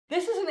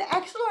This is an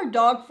XLR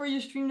dock for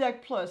your Stream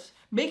Deck Plus,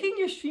 making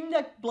your Stream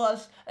Deck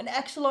Plus an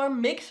XLR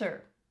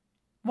mixer.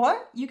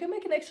 What? You can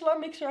make an XLR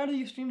mixer out of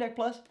your Stream Deck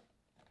Plus?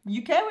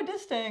 You can with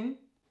this thing.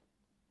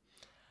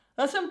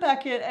 Let's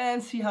unpack it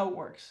and see how it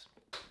works.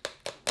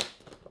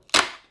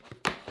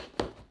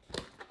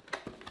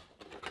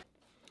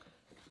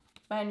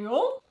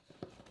 Manual.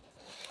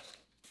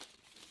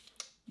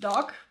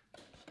 Dock.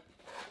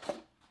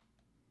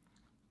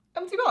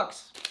 Empty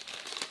box.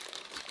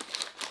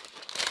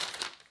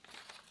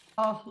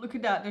 Oh, look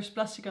at that. There's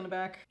plastic on the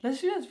back.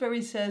 Let's do that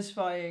very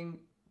satisfying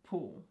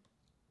pull.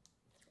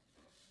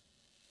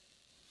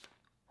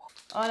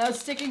 Oh, now it's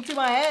sticking to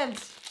my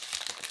hands.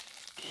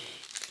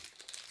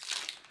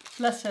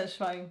 Less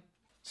satisfying.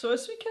 So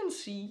as we can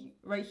see,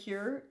 right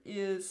here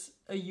is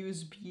a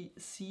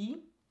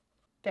USB-C.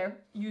 There,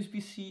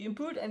 USB-C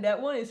input. And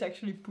that one is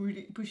actually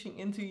pushing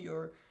into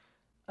your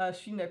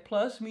Stream Deck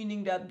Plus,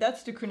 meaning that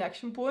that's the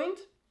connection point.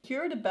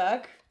 Here at the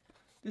back,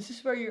 this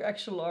is where your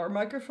XLR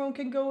microphone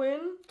can go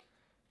in.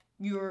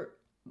 Your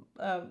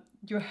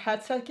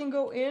headset can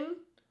go in.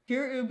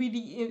 Here it will be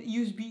the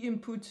USB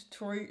input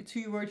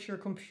towards your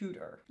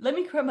computer. Let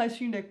me grab my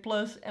Stream Deck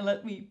Plus and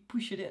let me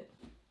push it in.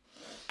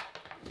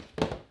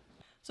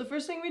 So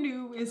first thing we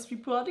do is we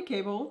pull out the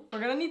cable. We're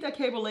gonna need that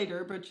cable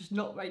later, but just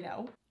not right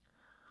now.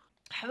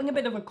 Having a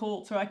bit of a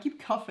cold, so I keep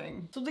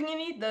coughing. Something you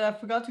need that I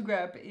forgot to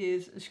grab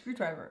is a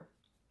screwdriver.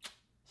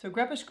 So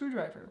grab a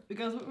screwdriver,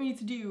 because what we need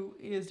to do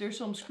is there's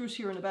some screws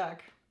here in the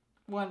back.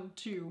 1,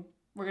 2,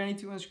 we're gonna need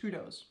to unscrew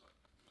those.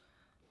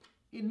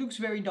 It looks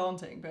very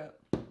daunting, but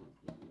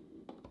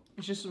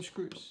it's just some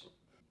screws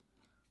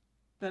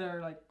that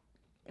are like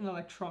in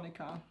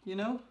electronica, you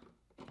know?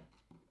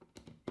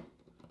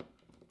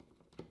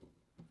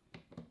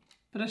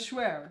 But I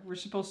swear we're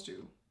supposed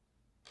to.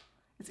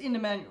 It's in the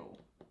manual.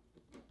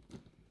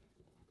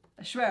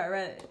 I swear I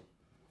read it.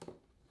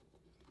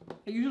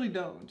 I usually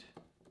don't.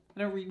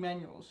 I don't read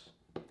manuals.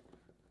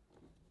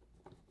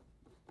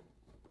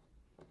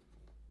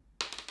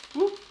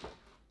 Whoop!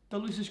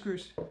 Don't lose the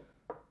screws.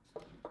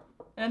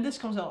 And this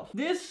comes off.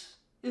 This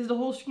is the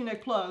whole Stream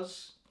Deck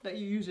Plus that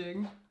you're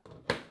using.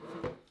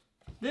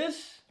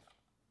 This,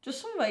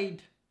 just some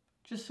weight.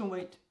 Just some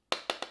weight.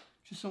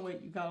 Just some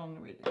weight you got on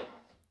the way there.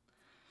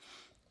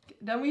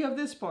 Then we have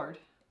this part.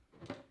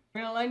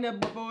 We're gonna line that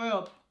boy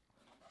up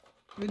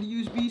with the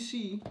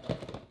USB-C.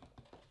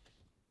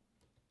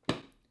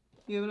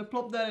 You're gonna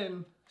plop that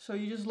in. So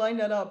you just line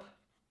that up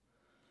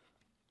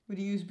with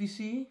the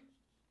USB-C.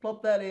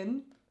 Plop that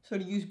in. So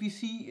the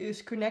USB-C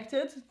is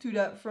connected to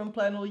that front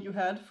panel you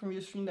had from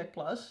your Stream Deck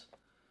Plus.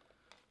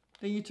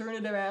 Then you turn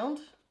it around.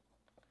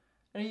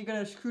 And then you're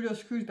gonna screw those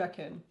screws back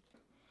in.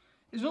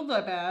 It's not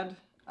that bad,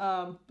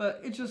 but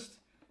it just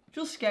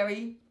feels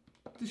scary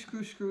to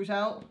screw screws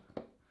out.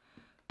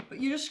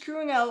 But you're just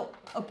screwing out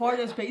a part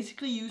that's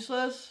basically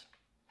useless.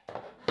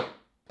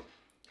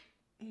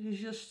 It is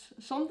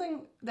just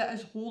something that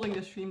is holding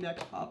the Stream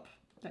Deck up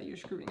that you're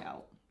screwing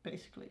out,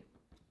 basically.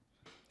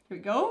 Here we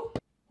go.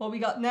 What we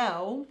got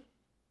now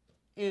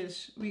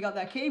is we got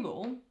that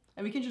cable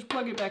and we can just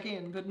plug it back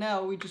in, but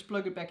now we just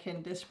plug it back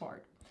in this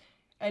part.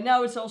 And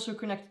now it's also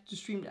connected to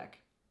Stream Deck.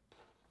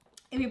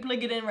 If you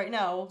plug it in right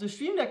now, the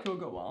Stream Deck will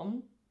go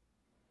on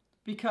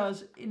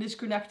because it is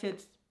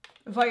connected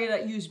via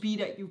that USB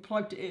that you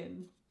plugged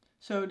in.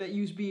 So that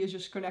USB is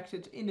just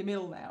connected in the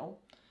middle now.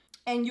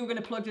 And you're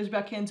gonna plug this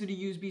back into the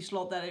USB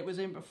slot that it was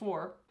in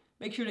before.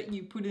 Make sure that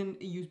you put in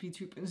a USB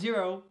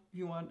 2.0 if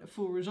you want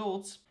full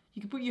results. You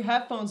can put your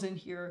headphones in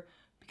here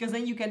because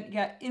then you can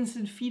get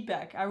instant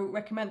feedback. I would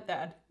recommend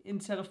that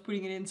instead of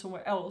putting it in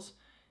somewhere else,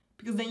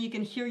 because then you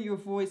can hear your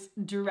voice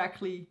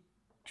directly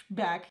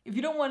back. If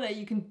you don't want that,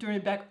 you can turn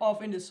it back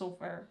off in the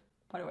software,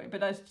 by the way,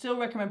 but I still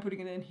recommend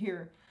putting it in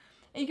here.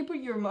 And you can put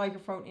your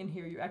microphone in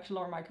here, your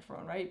XLR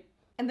microphone, right?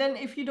 And then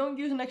if you don't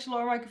use an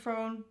XLR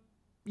microphone,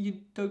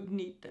 you don't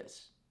need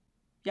this.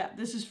 Yeah,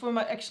 this is for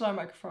my XLR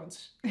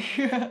microphones.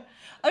 I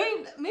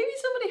mean, maybe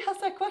somebody has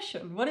that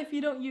question. What if you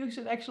don't use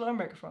an XLR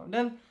microphone?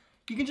 Then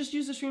you can just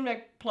use the Stream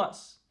Deck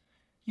Plus.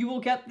 You will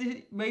get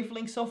the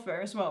Wavelink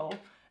software as well.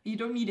 You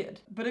don't need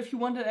it. But if you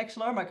want an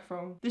XLR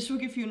microphone, this will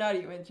give you an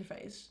audio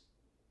interface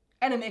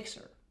and a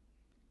mixer.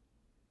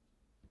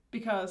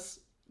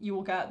 Because you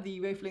will get the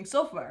Wavelink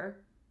software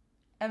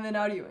and an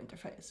audio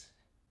interface.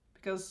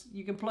 Because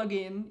you can plug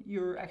in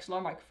your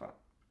XLR microphone.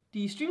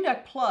 The Stream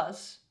Deck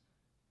Plus,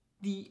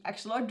 the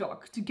XLR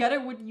dock,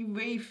 together with the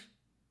Wave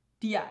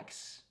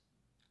DX,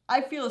 I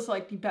feel is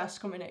like the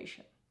best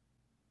combination.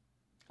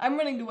 I'm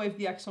running the Wave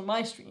DX on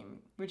my stream,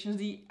 which is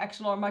the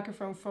XLR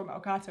microphone from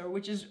Elgato,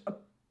 which is a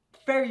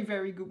very,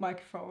 very good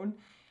microphone.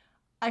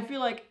 I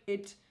feel like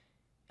it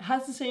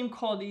has the same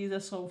qualities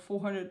as some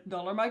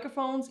 $400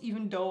 microphones,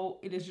 even though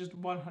it is just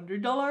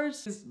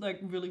 $100. It's like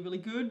really, really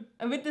good.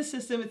 And with this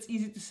system, it's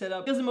easy to set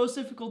up, because the most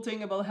difficult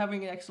thing about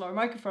having an XLR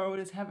microphone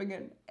is having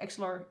an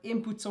XLR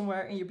input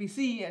somewhere in your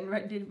PC. And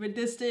right with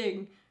this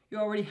thing, you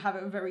already have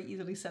it very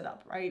easily set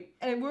up, right?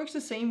 And it works the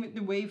same with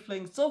the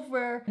Wavelength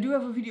software. I do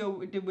have a video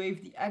with the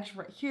Wave DX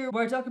right here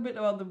where I talk a bit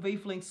about the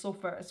Wavelength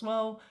software as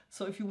well.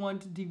 So if you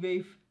want the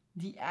Wave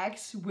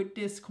DX with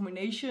this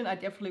combination, I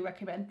definitely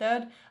recommend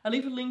that. I'll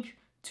leave a link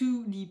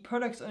to the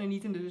products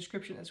underneath in the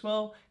description as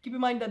well. Keep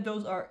in mind that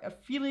those are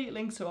affiliate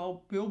links, so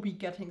I will be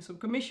getting some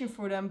commission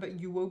for them, but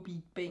you won't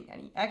be paying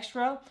any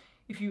extra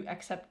if you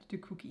accept the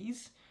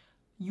cookies.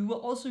 You will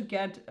also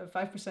get a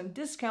 5%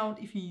 discount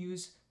if you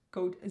use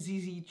code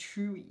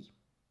ZZTRUI.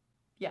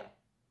 Yeah,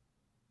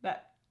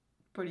 that's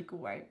pretty cool,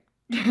 right?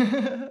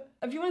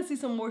 If you want to see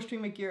some more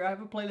Stream Deck gear, I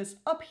have a playlist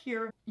up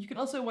here. You can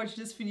also watch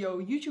this video,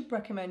 YouTube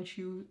recommends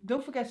you.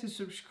 Don't forget to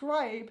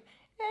subscribe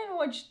and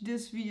watch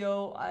this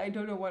video. I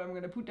don't know what I'm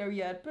going to put there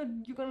yet, but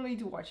you're going to need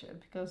to watch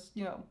it because,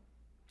 you know,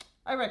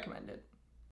 I recommend it.